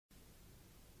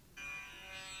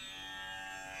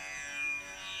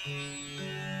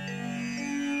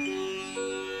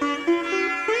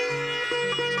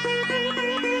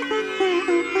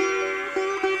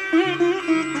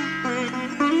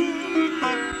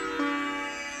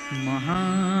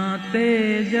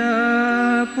महातेज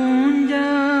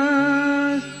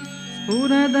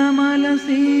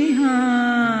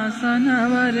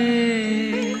पुंजस्फुरदमलसिंहासनवरे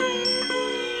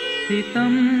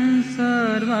स्थितं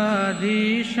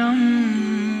सर्वाधीशं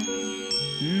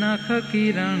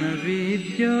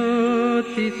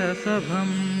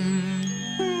नखकिरणविद्योत्थितसभम्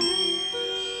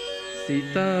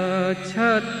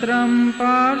सितच्छत्रं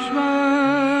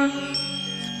पार्श्वात्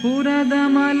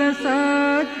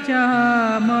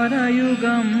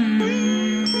स्फुरदमलसच्चामरयुगम्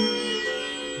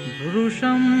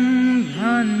भृशं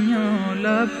धन्यो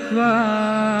लब्ध्वा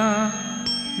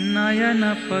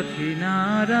नयनपथि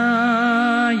नारायणमहम्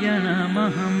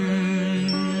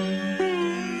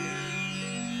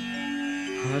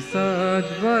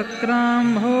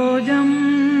हसद्वक्राम्भोजम्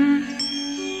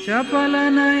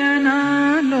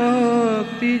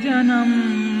चपलनयनालोक्तिजनम्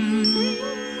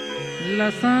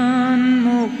लसन्मुक्ताहारम्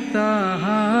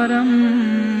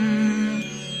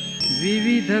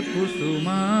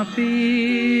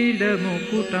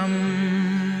विविधकुसुमापीडमुकुटम्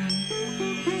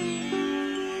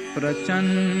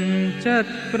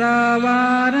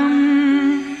प्रचञ्चत्प्रावारम्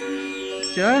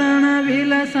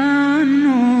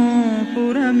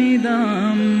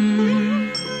चरणविलसान्नोपुरमिदम्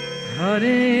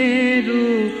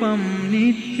हरेरूपं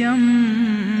नित्यं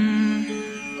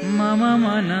मम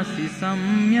मनसि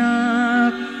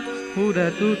सम्यक्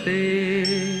स्फुरतु ते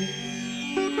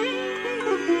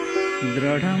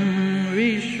दृढं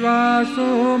विश्वासो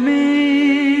मे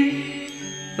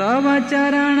तव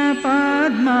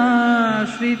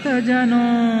चरणपद्माश्रितजनो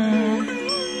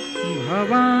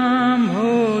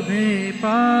भवाम्भोधे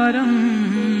पारं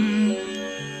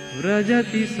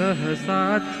व्रजति सहसा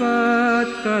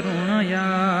त्वत्करुणया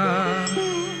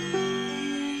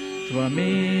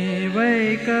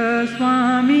त्वमेवैक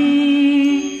स्वामी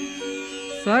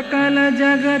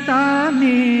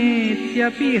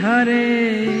सकलजगतामेत्यपि हरे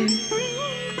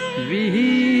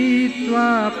विहित्वा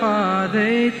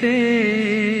पादे ते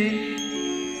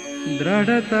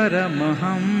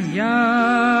दृढतरमहं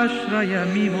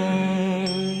याश्रयमिमो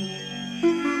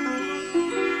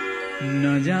न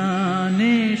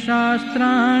जाने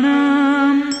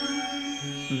शास्त्राणां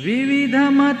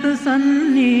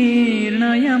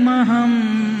विविधमतसन्निर्णयमहं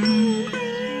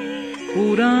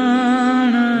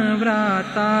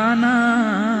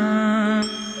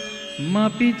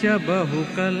पुराणव्रातानामपि च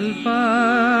बहुकल्पाश्रितकथा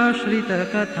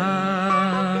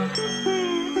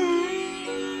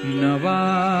न वा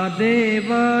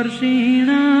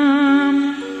देवर्षीणां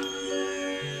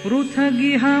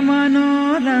पृथगिह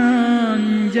मनोरञ्जनविधिं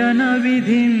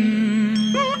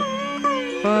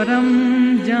परं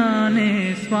जाने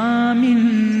स्वामिन्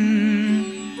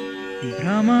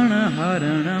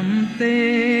भ्रमणहरणं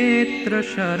तेऽत्र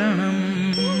शरणम्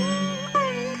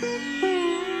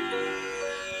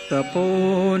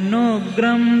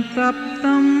तपोनोग्रं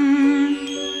तप्तं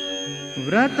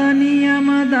व्रतनियमदानानि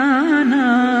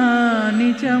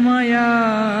च मया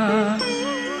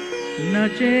न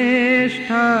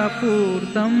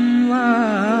चेष्टापूर्तं वा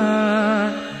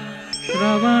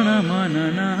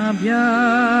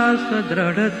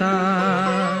श्रवणमननाभ्यासदृढता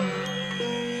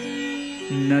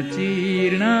न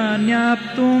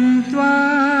चीर्णान्याप्तुं त्वा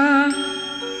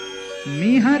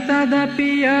मिह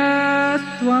तदपि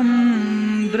यस्त्वं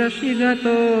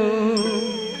दृशिगतो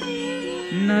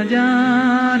न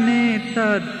जाने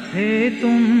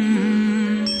तद्धेतुं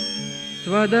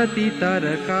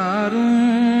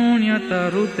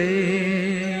त्वदतितरकारुण्यतरुते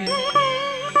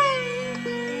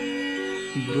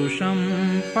वृषं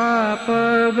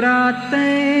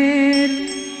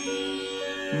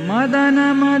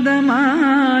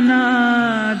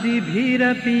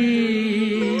पापव्रातैर्मदनमदमानादिभिरपि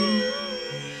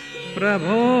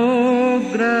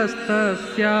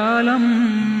प्रभोग्रस्तस्यालम्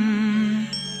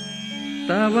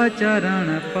तव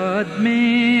चरणपद्मे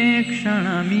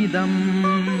क्षणमिदम्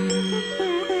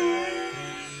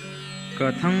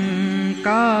कथं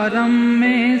कारं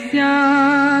मे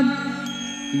स्याद्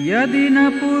यदि न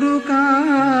पुरुकारुण्यपदवीं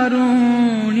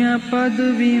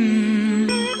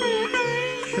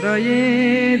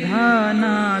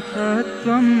श्रयेधानाथ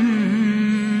त्वं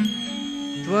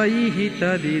त्वयि हि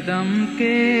तदिदं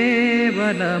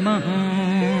केवलमहो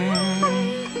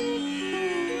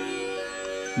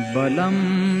बलं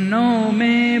नो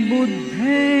मे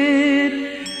बुद्धेर्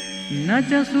न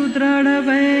च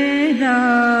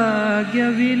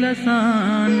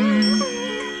सुदृढवैराग्यविलसान्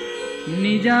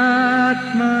निजात्मज्ञानस्य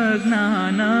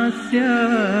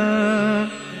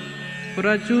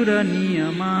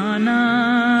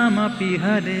प्रचुरनियमानामपि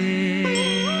हरे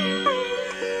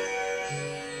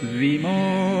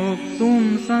विमोक्तुं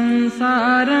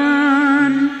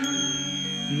संसारान्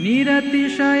निरतिशयमेकं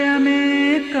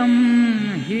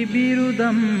हि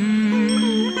बिरुदम्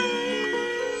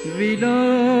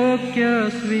विलोक्य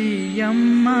स्वीयं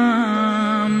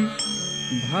मां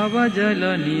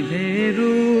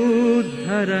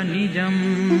भवजलनिधेरुद्धर निजम्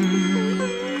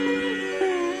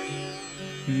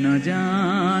न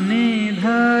जाने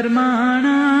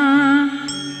धर्माणा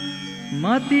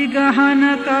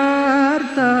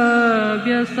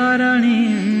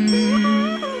मतिगहनकर्तव्यसरणिं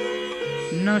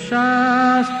न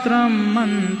शास्त्रं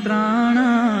मन्त्राणां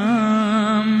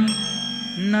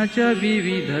न च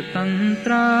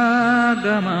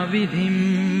विविधतन्त्रागमविधिम्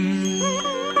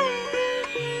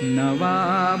न वा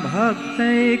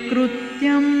भक्तै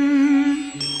कृत्यम्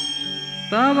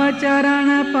तव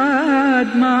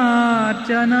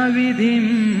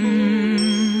चरणपद्मार्चनविधिम्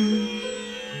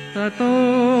ततो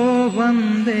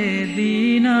वन्दे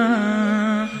दीनस्तव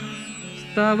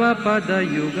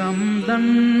पदयुगं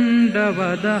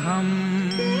दण्डवदहम्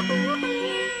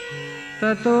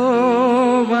ततो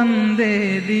वन्दे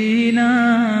दीनस्तव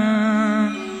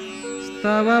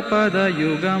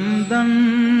पदयुगं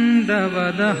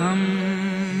दण्डवदहम्